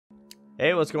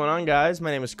Hey, what's going on, guys?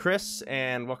 My name is Chris,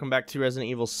 and welcome back to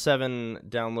Resident Evil 7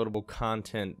 downloadable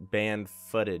content banned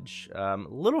footage. A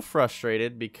little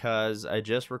frustrated because I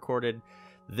just recorded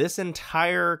this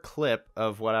entire clip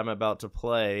of what I'm about to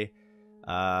play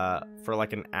for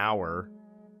like an hour.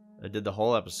 I did the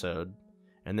whole episode,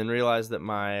 and then realized that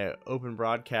my open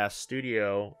broadcast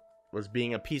studio was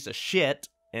being a piece of shit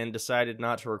and decided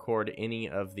not to record any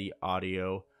of the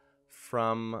audio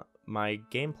from my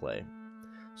gameplay.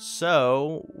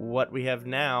 So, what we have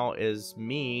now is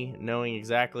me knowing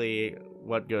exactly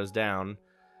what goes down,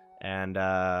 and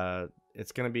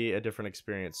it's going to be a different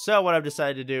experience. So, what I've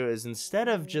decided to do is instead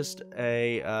of just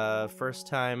a first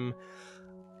time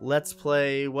let's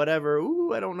play whatever,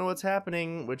 ooh, I don't know what's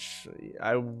happening, which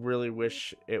I really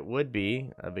wish it would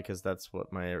be, because that's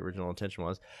what my original intention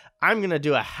was, I'm going to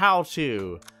do a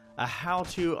how-to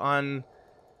on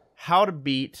how to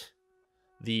beat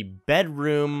the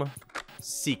bedroom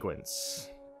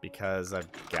sequence, because I've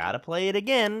got to play it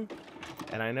again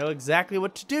and I know exactly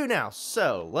what to do now.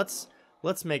 So let's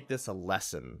make this a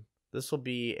lesson. This will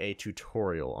be a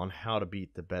tutorial on how to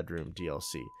beat the bedroom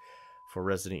DLC for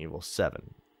Resident Evil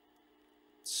 7.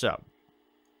 So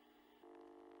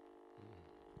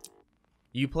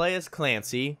you play as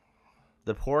Clancy,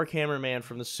 the poor cameraman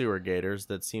from the sewer gators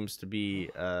that seems to be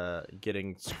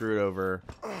getting screwed over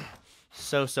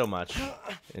so much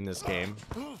in this game.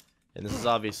 And this is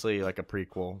obviously like a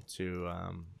prequel to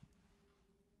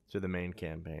the main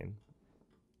campaign.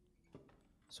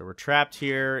 So we're trapped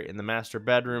here in the master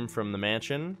bedroom from the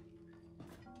mansion,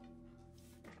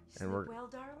 and we're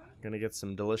gonna get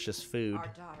some delicious food. Our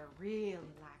daughter really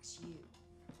likes you.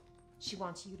 She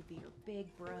wants you to be her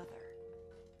big brother.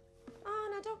 Oh,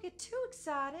 now don't get too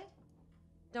excited.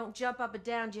 Don't jump up and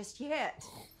down just yet.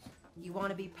 You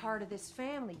want to be part of this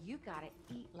family, you gotta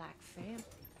eat like family.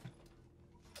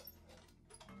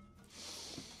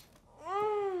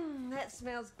 That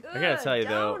smells good. I gotta tell you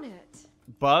though,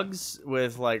 bugs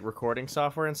with like recording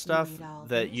software and stuff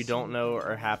that you don't know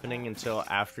are happening until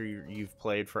after you've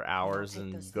played for hours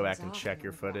and you go back and check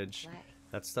your footage.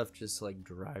 That stuff just like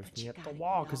drives me up the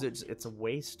wall because it's a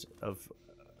waste of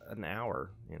an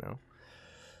hour, you know.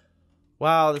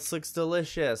 Wow, this looks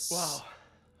delicious. Wow,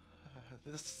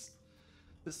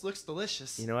 this looks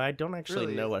delicious. You know, I don't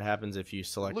actually know what happens if you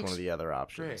select one of the other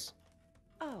options.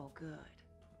 Great. Oh, good.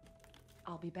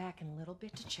 I'll be back in a little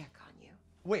bit to check on you.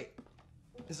 Wait,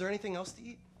 is there anything else to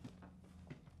eat?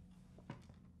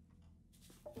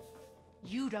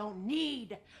 You don't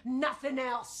need nothing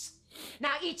else.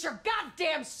 Now eat your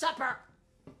goddamn supper.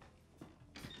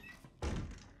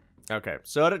 Okay,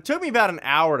 so it took me about an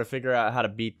hour to figure out how to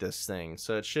beat this thing,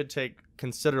 so it should take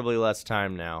considerably less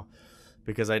time now,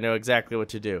 because I know exactly what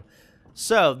to do.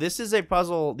 So, this is a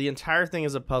puzzle, the entire thing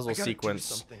is a puzzle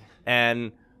sequence,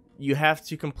 and you have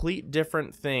to complete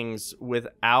different things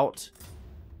without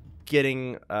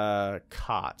getting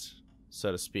caught,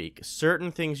 so to speak.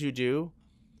 Certain things you do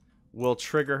will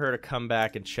trigger her to come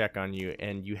back and check on you,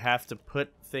 and you have to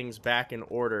put things back in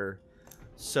order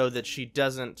so that she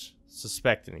doesn't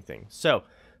suspect anything. So,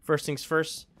 first things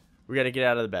first, we got to get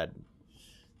out of the bed.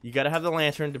 You got to have the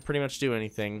lantern to pretty much do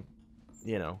anything,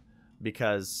 you know,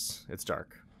 because it's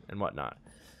dark and whatnot.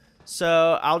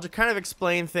 So, I'll just kind of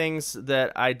explain things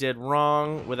that I did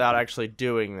wrong without actually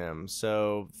doing them.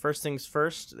 So, first things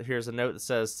first, here's a note that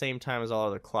says same time as all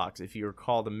other clocks. If you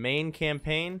recall the main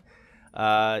campaign,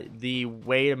 the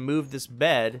way to move this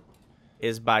bed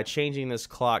is by changing this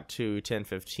clock to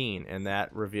 10:15, and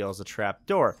that reveals a trap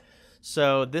door.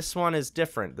 So, this one is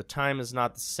different. The time is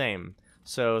not the same.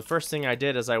 So, the first thing I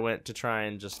did is I went to try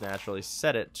and just naturally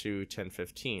set it to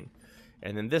 10:15.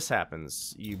 And then this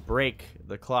happens. You break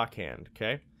the clock hand,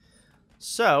 okay?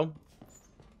 So,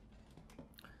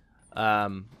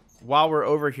 while we're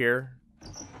over here,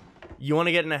 you want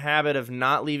to get in a habit of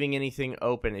not leaving anything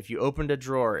open. If you opened a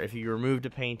drawer, if you removed a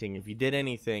painting, if you did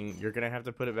anything, you're going to have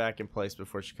to put it back in place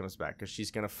before she comes back, because she's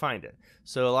going to find it.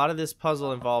 So, a lot of this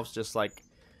puzzle involves just, like,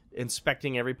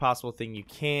 inspecting every possible thing you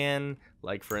can.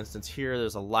 Like, for instance, here,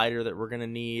 there's a lighter that we're going to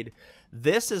need.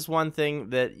 This is one thing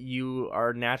that you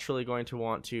are naturally going to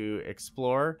want to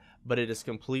explore, but it is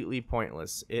completely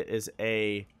pointless. It is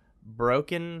a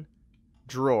broken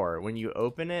drawer. When you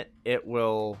open it, it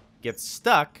will get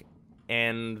stuck,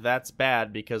 and that's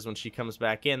bad because when she comes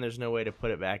back in, there's no way to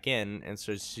put it back in, and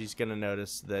so she's going to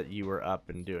notice that you were up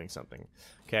and doing something.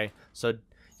 Okay? So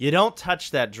you don't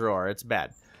touch that drawer. It's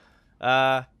bad.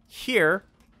 Here,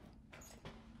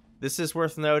 this is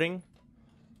worth noting.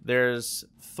 There's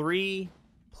 3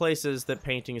 places that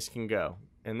paintings can go,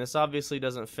 and this obviously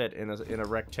doesn't fit in a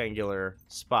rectangular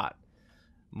spot.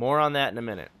 More on that in a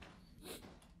minute.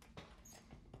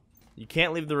 You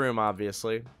can't leave the room,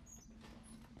 obviously.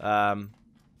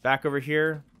 Back over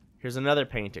here, here's another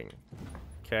painting.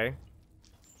 Okay.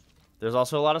 There's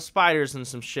also a lot of spiders and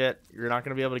some shit. You're not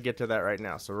going to be able to get to that right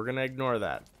now, so we're going to ignore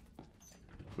that.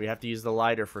 We have to use the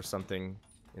lighter for something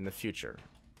in the future.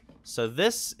 So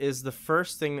this is the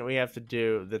first thing that we have to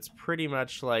do that's pretty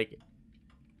much like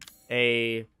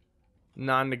a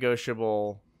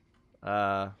non-negotiable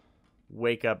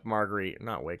wake up Marguerite.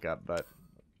 Not wake up, but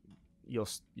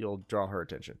you'll draw her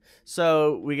attention.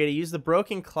 So we got to use the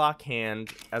broken clock hand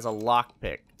as a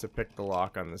lockpick to pick the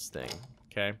lock on this thing.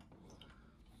 Okay.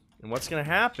 And what's going to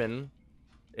happen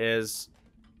is,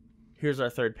 here's our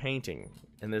third painting.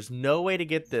 And there's no way to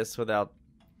get this without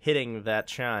hitting that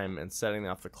chime and setting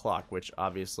off the clock, which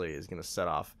obviously is going to set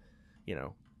off, you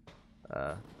know,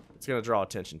 it's going to draw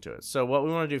attention to it. So what we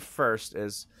want to do first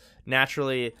is,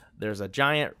 naturally, there's a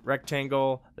giant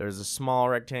rectangle, there's a small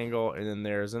rectangle, and then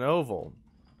there's an oval.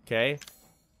 Okay?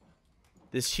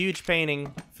 This huge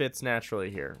painting fits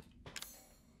naturally here.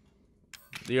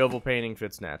 The oval painting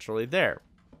fits naturally there.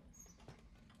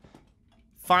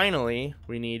 Finally,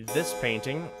 we need this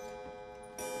painting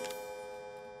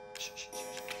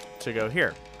to go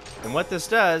here. And what this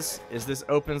does is this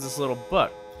opens this little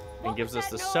book and gives us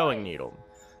the sewing needle.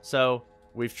 So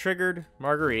we've triggered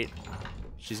Marguerite.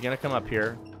 She's gonna come up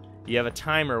here. You have a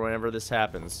timer whenever this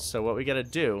happens. So what we gotta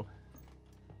do,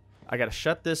 I gotta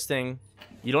shut this thing.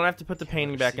 You don't have to put the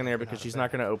painting back in there because she's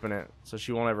not gonna open it, so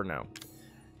she won't ever know.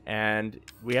 And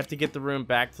we have to get the room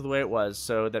back to the way it was,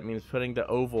 so that means putting the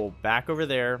oval back over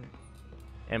there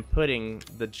and putting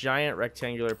the giant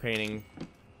rectangular painting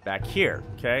back here.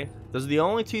 Okay, those are the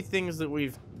only two things that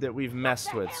we've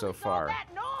messed with so far.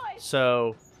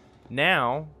 So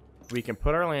now we can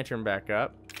put our lantern back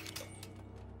up.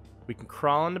 We can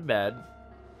crawl into bed.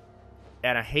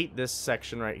 And I hate this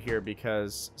section right here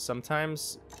because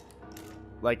sometimes,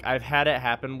 like, I've had it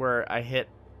happen where I hit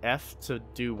F to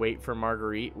do wait for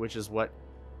Marguerite, which is what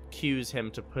cues him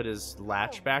to put his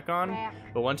latch back on.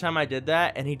 But one time I did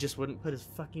that and he just wouldn't put his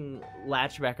fucking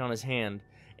latch back on his hand.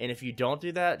 And if you don't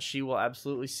do that, she will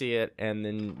absolutely see it and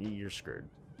then you're screwed.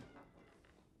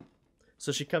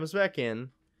 So she comes back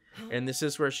in, and this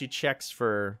is where she checks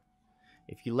for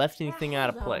if you left anything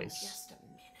out of place. Just a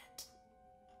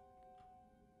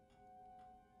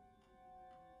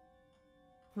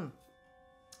minute.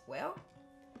 Well,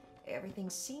 everything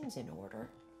seems in order.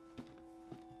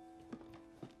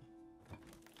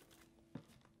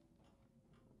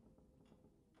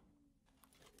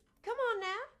 Come on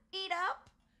now, eat up.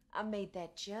 I made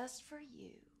that just for you.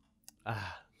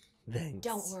 Ah, thanks.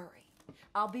 Don't worry.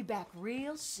 I'll be back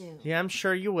real soon. Yeah, I'm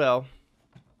sure you will.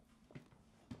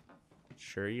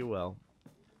 Sure you will.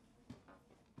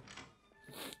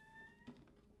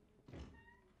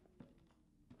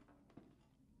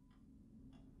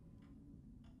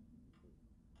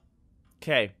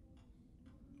 Okay.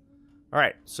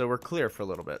 Alright, so we're clear for a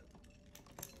little bit.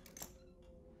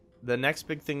 The next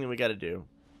big thing that we gotta do.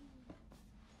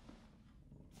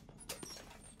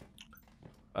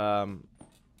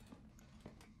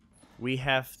 We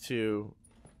have to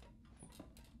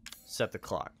set the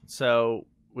clock. So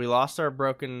we lost our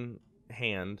broken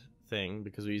hand thing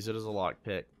because we used it as a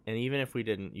lockpick. And even if we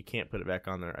didn't, you can't put it back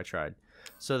on there. I tried.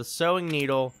 So the sewing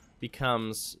needle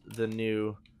becomes the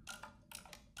new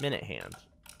minute hand.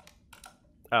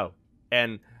 Oh,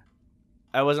 and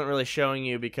I wasn't really showing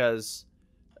you because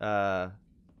I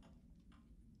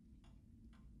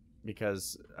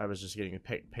was just getting a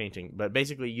painting. But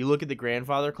basically, you look at the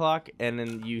grandfather clock, and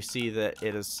then you see that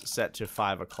it is set to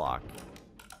 5 o'clock.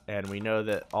 And we know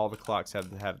that all the clocks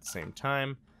have to have the same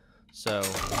time. So,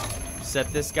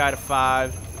 set this guy to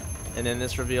 5, and then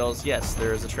this reveals, yes,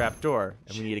 there is a trap door.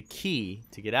 And we need a key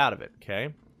to get out of it,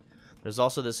 okay? There's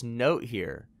also this note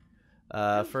here.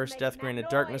 First death granted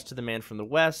darkness to the man from the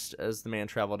west. As the man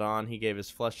traveled on, he gave his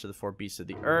flesh to the 4 beasts of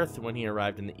the earth. When he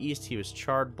arrived in the east, he was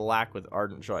charred black with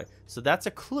ardent joy. So that's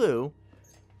a clue.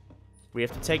 We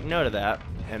have to take note of that.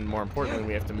 And more importantly,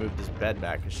 we have to move this bed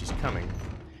back because she's coming.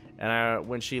 And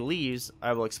when she leaves,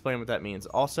 I will explain what that means.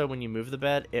 Also, when you move the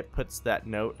bed, it puts that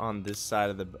note on this side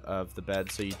of the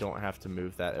bed, so you don't have to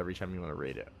move that every time you want to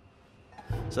read it.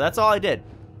 So that's all I did.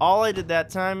 All I did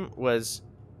that time was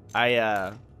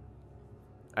I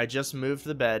just moved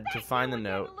the bed to find the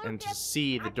note and to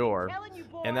see the door.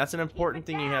 And that's an important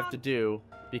thing you have to do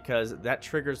because that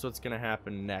triggers what's going to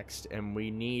happen next. And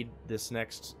we need this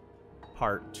next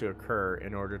part to occur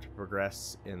in order to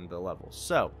progress in the level.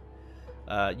 So,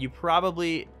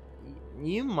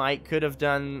 you might could have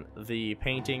done the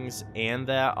paintings and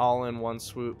that all in one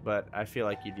swoop, but I feel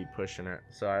like you'd be pushing it.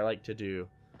 So I like to do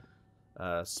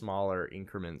smaller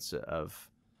increments of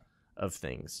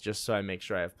things, just so I make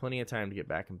sure I have plenty of time to get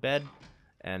back in bed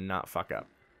and not fuck up.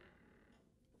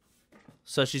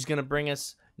 So she's gonna bring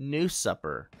us new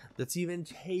supper that's even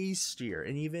tastier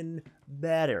and even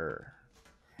better.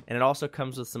 And it also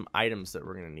comes with some items that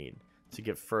we're gonna need to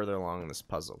get further along in this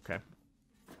puzzle, okay?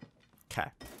 Okay.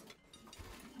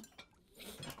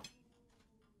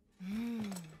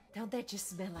 Don't that just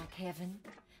smell like heaven?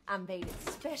 I made it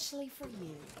specially for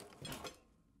you.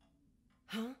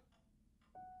 Huh?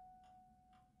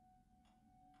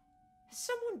 Has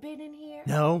someone been in here?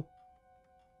 No.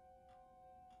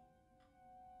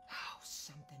 Oh,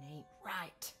 something ain't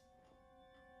right.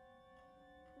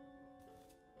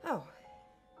 Oh,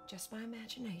 just my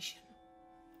imagination.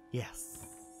 Yes,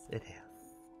 it is.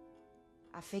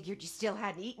 I figured you still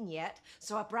hadn't eaten yet,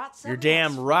 so I brought some. You're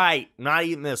damn right. I'm not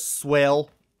eating this swell.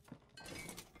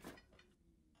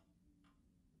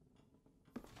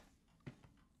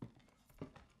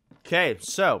 Okay,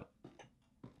 so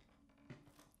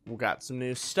we got some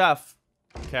new stuff.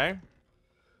 Okay,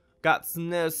 got some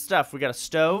new stuff. We got a Who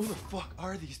stove. the fuck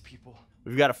are these people?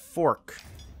 We've got a fork,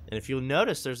 and if you'll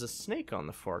notice, there's a snake on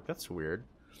the fork. That's weird.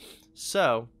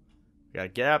 So we gotta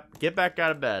get up, get back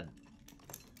out of bed.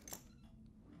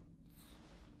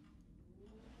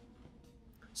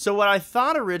 So what I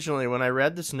thought originally when I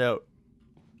read this note,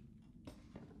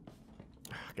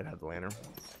 I gotta have the lantern.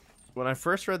 When I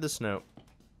first read this note,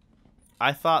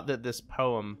 I thought that this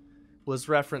poem was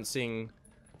referencing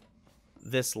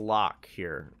this lock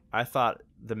here. I thought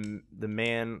the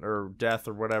man or death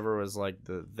or whatever was like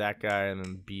that guy, and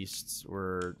then beasts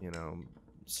were, you know,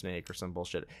 snake or some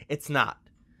bullshit. It's not.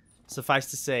 Suffice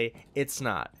to say, it's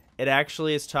not. It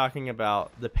actually is talking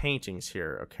about the paintings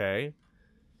here, okay?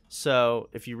 So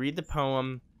if you read the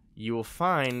poem, you will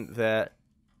find that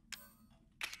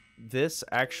this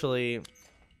actually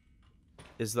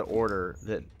is the order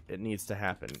that it needs to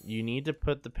happen. You need to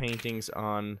put the paintings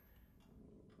on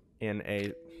in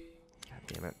a, god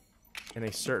damn it, in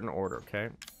a certain order, okay?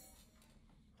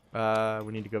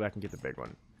 We need to go back and get the big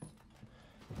one.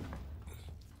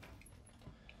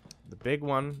 The big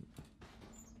one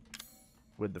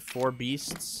with the 4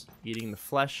 beasts eating the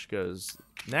flesh goes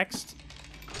next.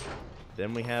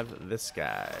 Then we have this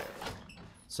guy.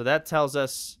 So that tells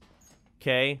us,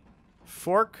 okay,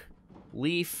 fork,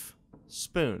 leaf,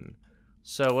 spoon.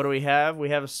 So what do we have? We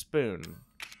have a spoon.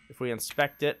 If we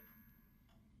inspect it,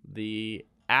 the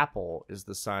apple is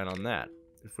the sign on that.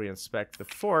 If we inspect the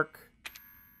fork,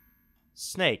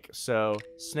 snake. So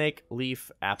snake, leaf,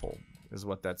 apple is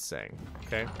what that's saying,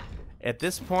 okay? At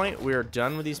this point, we are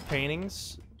done with these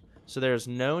paintings, so there's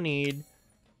no need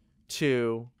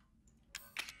to,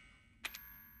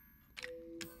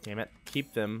 damn it,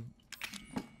 keep them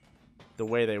the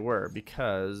way they were,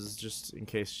 because just in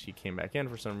case she came back in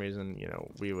for some reason, you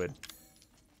know, we would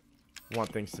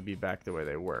want things to be back the way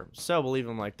they were. So we'll leave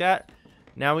them like that.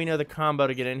 Now we know the combo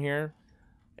to get in here,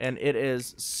 and it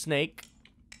is snake,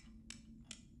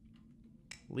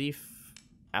 leaf,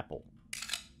 apple.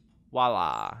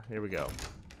 Voila, here we go.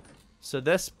 So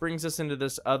this brings us into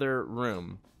this other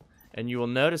room, and you will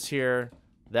notice here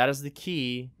that is the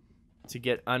key to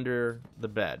get under the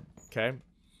bed, okay?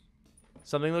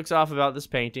 Something looks off about this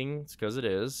painting. It's because it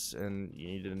is, and you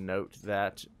need to note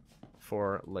that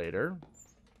for later.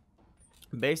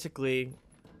 Basically,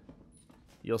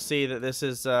 you'll see that this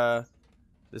is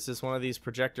one of these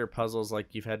projector puzzles like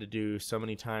you've had to do so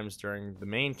many times during the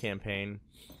main campaign.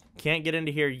 Can't get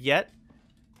into here yet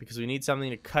because we need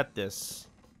something to cut this,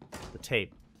 the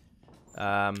tape.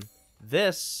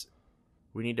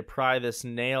 We need to pry this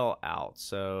nail out,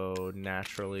 so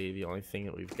naturally the only thing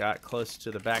that we've got close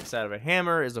to the backside of a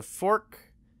hammer is a fork.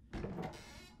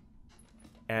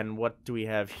 And what do we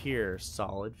have here?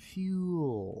 Solid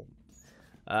fuel.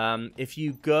 If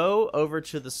you go over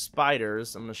to the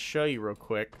spiders, I'm going to show you real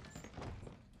quick.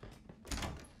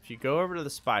 If you go over to the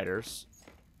spiders,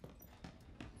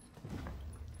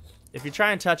 if you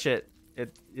try and touch it,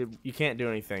 you can't do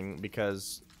anything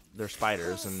because they're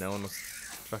spiders and no one will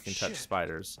fucking touch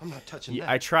spiders. I'm not touching that.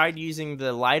 I tried using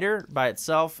the lighter by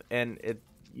itself and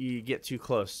you get too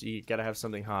close. You gotta have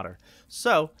something hotter.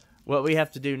 So what we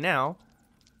have to do now,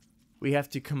 we have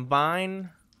to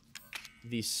combine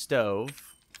the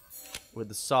stove with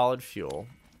the solid fuel.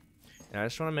 And I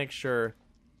just want to make sure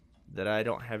that I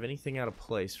don't have anything out of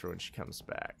place for when she comes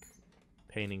back.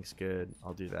 Painting's good.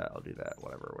 I'll do that.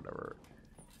 Whatever.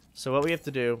 So what we have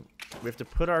to do, we have to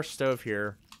put our stove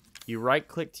here. You right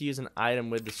click to use an item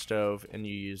with the stove and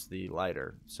you use the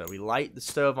lighter. So we light the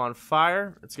stove on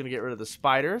fire. It's going to get rid of the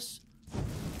spiders.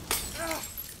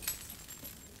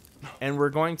 And we're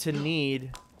going to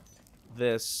need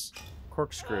this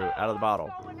corkscrew out of the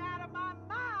bottle.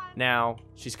 Now,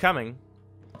 she's coming,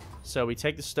 so we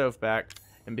take the stove back,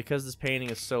 and because this painting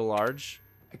is so large...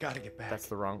 I gotta get back. That's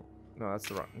the wrong... No, that's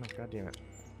the wrong... No, god damn it.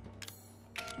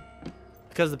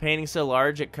 Because the painting's so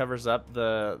large, it covers up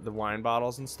the wine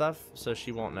bottles and stuff, so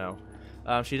she won't know.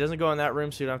 She doesn't go in that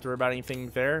room, so you don't have to worry about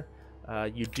anything there.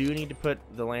 You do need to put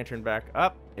the lantern back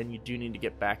up, and you do need to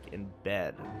get back in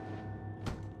bed.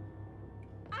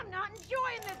 I'm not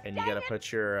enjoying this. And you gotta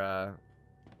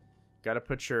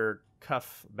put your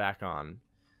cuff back on.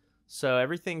 So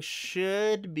everything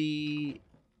should be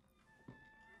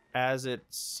as it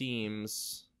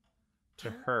seems to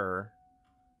her,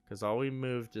 because all we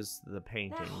moved is the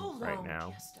painting right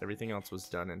now. Everything else was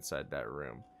done inside that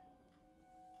room.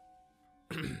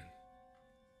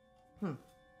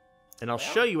 And I'll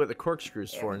show you what the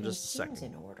corkscrew's for in just a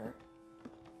second. In order.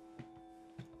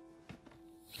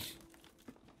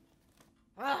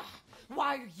 Ugh,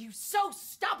 why are you so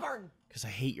stubborn? Because I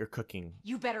hate your cooking.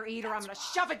 You better eat or I'm gonna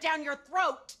shove it down your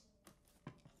throat.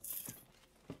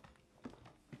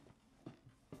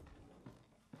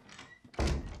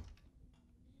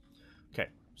 Okay,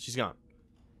 she's gone.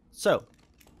 So.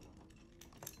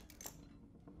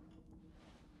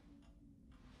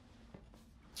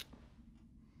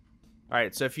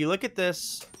 Alright, so if you look at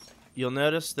this, you'll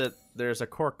notice that there's a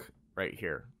cork right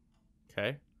here.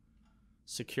 Okay?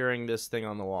 Securing this thing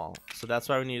on the wall. So that's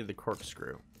why we needed the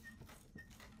corkscrew.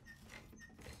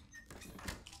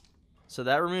 So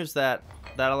that removes that.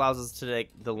 That allows us to take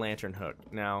the lantern hook.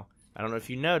 Now, I don't know if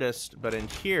you noticed, but in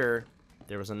here,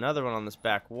 there was another one on this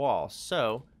back wall.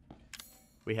 So,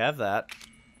 we have that.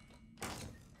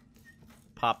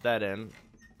 Pop that in.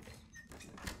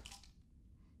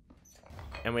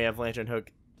 And we have lantern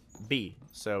hook B.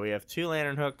 So we have 2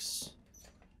 lantern hooks.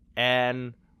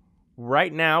 And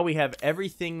right now we have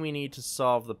everything we need to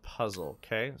solve the puzzle.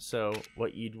 Okay, so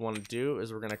what you'd want to do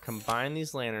is we're going to combine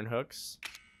these lantern hooks.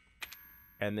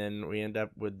 And then we end up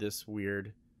with this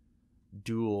weird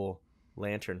dual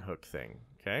lantern hook thing.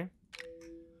 Okay.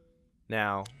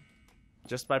 Now,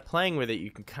 just by playing with it, you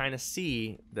can kind of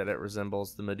see that it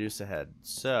resembles the Medusa head.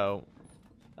 So...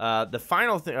 the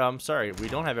final thing, I'm sorry, we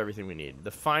don't have everything we need.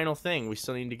 The final thing, we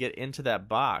still need to get into that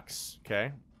box,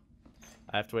 okay?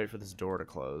 I have to wait for this door to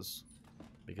close,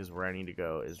 because where I need to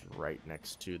go is right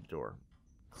next to the door.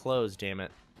 Close, damn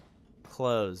it.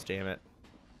 Close, damn it.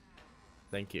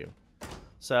 Thank you.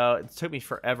 So, it took me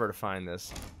forever to find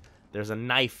this. There's a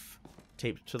knife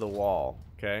taped to the wall,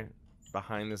 okay?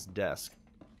 Behind this desk.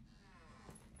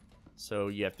 So,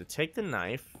 you have to take the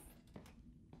knife,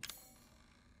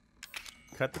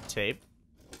 cut the tape,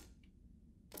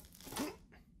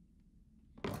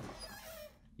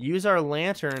 use our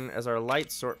lantern as our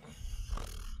light source.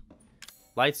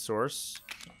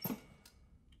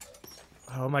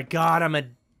 Oh my god, I'm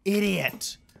an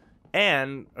idiot.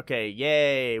 And okay,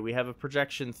 yay, we have a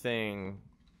projection thing.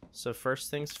 So first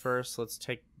things first, let's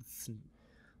take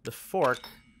the fork.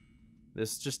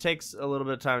 This just takes a little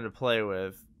bit of time to play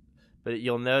with. But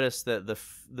you'll notice that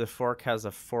the fork has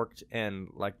a forked end,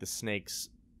 like the snake's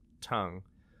tongue.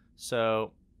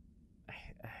 So,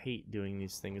 I hate doing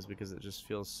these things because it just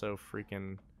feels so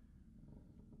freaking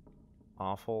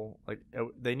awful. Like,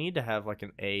 they need to have like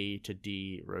an A to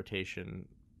D rotation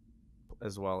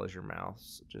as well as your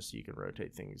mouse, just so you can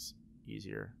rotate things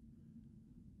easier.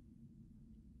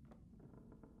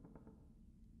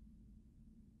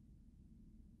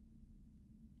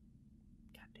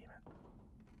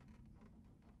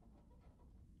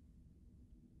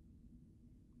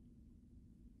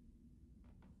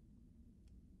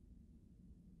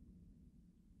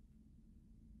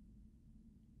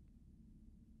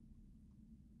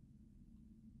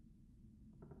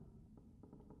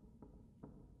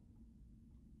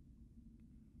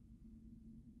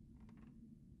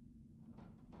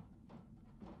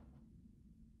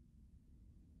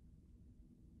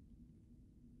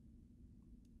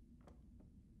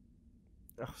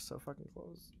 Oh, so fucking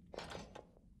close.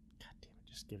 God damn it,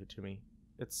 just give it to me.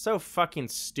 It's so fucking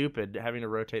stupid having to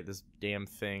rotate this damn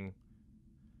thing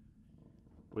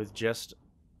with just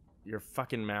your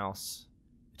fucking mouse.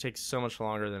 It takes so much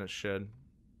longer than it should.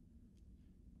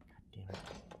 God damn it.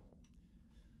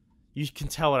 You can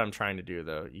tell what I'm trying to do,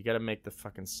 though. You gotta make the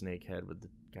fucking snake head with the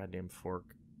goddamn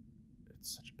fork.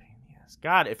 It's such a pain in the ass.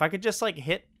 God, if I could just, like,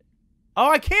 hit...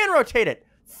 Oh, I can rotate it!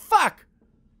 Fuck!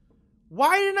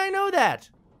 Why didn't I know that?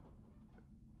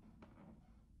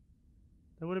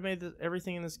 That would have made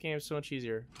everything in this game so much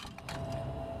easier.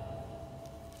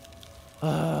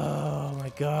 Oh my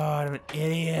god, I'm an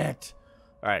idiot.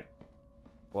 Alright.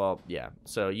 Well, yeah.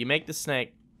 So you make the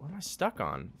snake. What am I stuck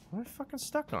on? What am I fucking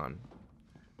stuck on?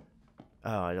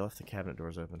 Oh, I left the cabinet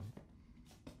doors open.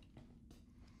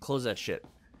 Close that shit.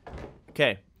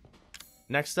 Okay.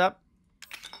 Next up,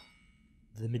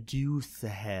 the Medusa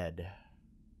head.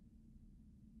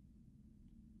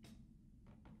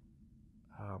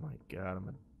 Oh my god, I'm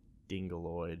a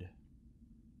dingaloid.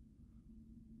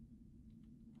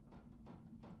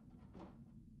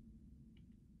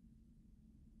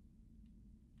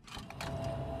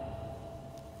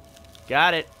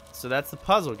 Got it. So that's the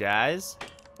puzzle, guys.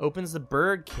 Opens the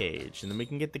bird cage, and then we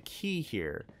can get the key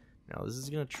here. Now this is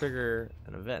gonna trigger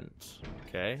an event.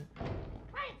 Okay.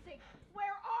 Francie, where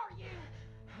are you?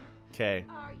 Okay.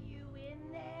 Are you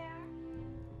in there?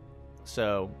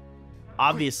 So,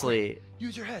 obviously,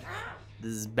 Use your head.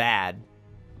 this is bad.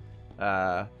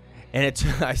 And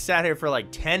I sat here for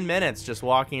like 10 minutes just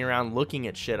walking around looking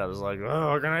at shit. I was like,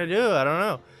 oh, what can I do? I don't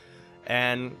know.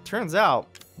 And turns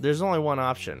out there's only one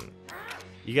option.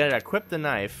 You gotta equip the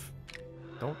knife.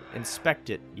 Don't inspect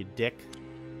it, you dick.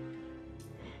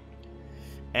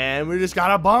 And we just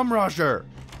got a bomb rusher.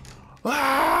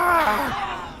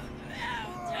 Ah!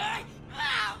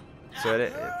 So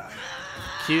it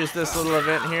cues this little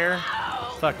event here.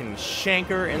 Fucking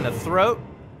shanker in the throat.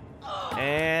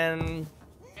 And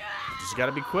just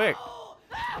gotta be quick.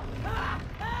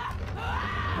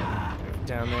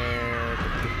 Down there,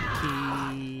 get the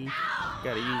key.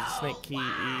 Gotta use the snake key.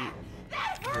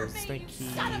 The snake key.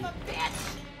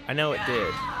 I know it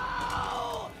did.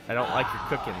 I don't like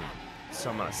your cooking, so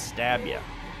I'm gonna stab you.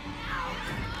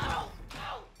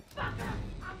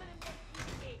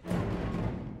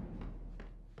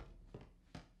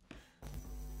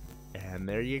 And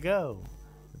there you go.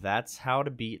 That's how to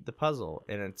beat the puzzle.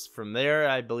 And it's from there,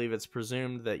 I believe it's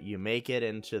presumed that you make it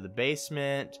into the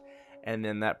basement, and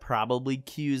then that probably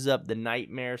cues up the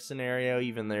nightmare scenario,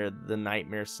 even though the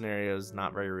nightmare scenario is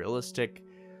not very realistic.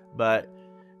 But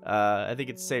I think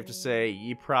it's safe to say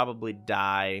you probably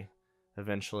die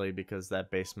eventually because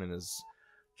that basement is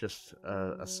just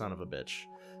a son of a bitch.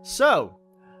 So,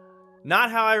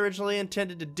 not how I originally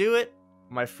intended to do it.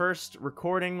 My first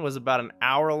recording was about an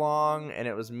hour long, and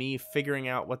it was me figuring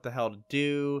out what the hell to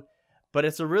do. But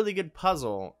it's a really good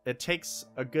puzzle. It takes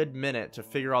a good minute to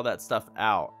figure all that stuff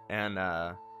out, and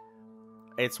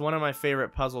it's one of my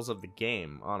favorite puzzles of the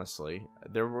game, honestly.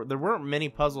 There weren't many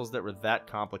puzzles that were that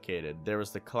complicated. There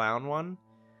was the clown one,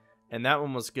 and that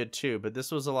one was good too, but this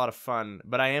was a lot of fun.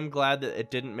 But I am glad that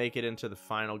it didn't make it into the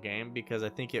final game, because I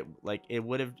think it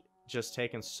would have just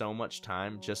taken so much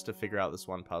time just to figure out this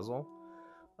one puzzle.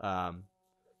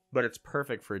 But it's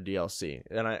perfect for a DLC,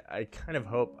 and I kind of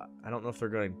hope, I don't know if they're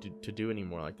going to do any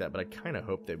more like that, but I kind of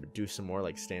hope they would do some more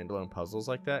like standalone puzzles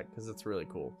like that, because it's really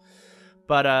cool.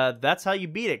 But that's how you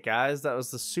beat it, guys. That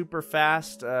was the super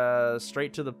fast,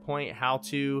 straight to the point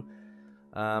how-to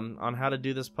on how to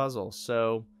do this puzzle.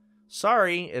 So,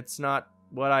 sorry, it's not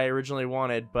what I originally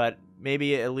wanted, but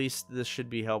maybe at least this should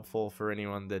be helpful for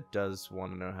anyone that does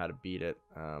want to know how to beat it.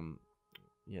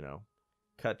 You know,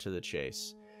 cut to the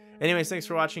chase. Anyways, thanks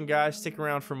for watching, guys. Stick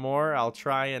around for more. I'll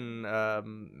try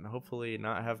and hopefully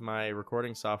not have my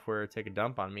recording software take a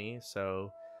dump on me,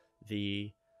 so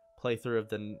the playthrough of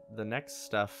the next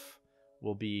stuff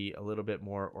will be a little bit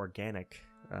more organic.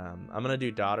 I'm gonna do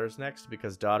Daughters next,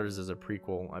 because Daughters is a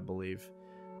prequel, I believe.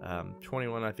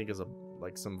 21, I think, is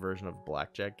like some version of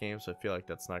Blackjack game, so I feel like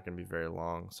that's not gonna be very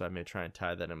long, so I may try and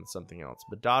tie that in with something else.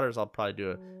 But Daughters, I'll probably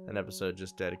do an episode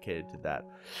just dedicated to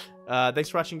that. Thanks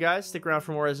for watching, guys. Stick around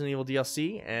for more Resident Evil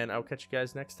DLC, and I'll catch you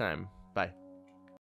guys next time. Bye.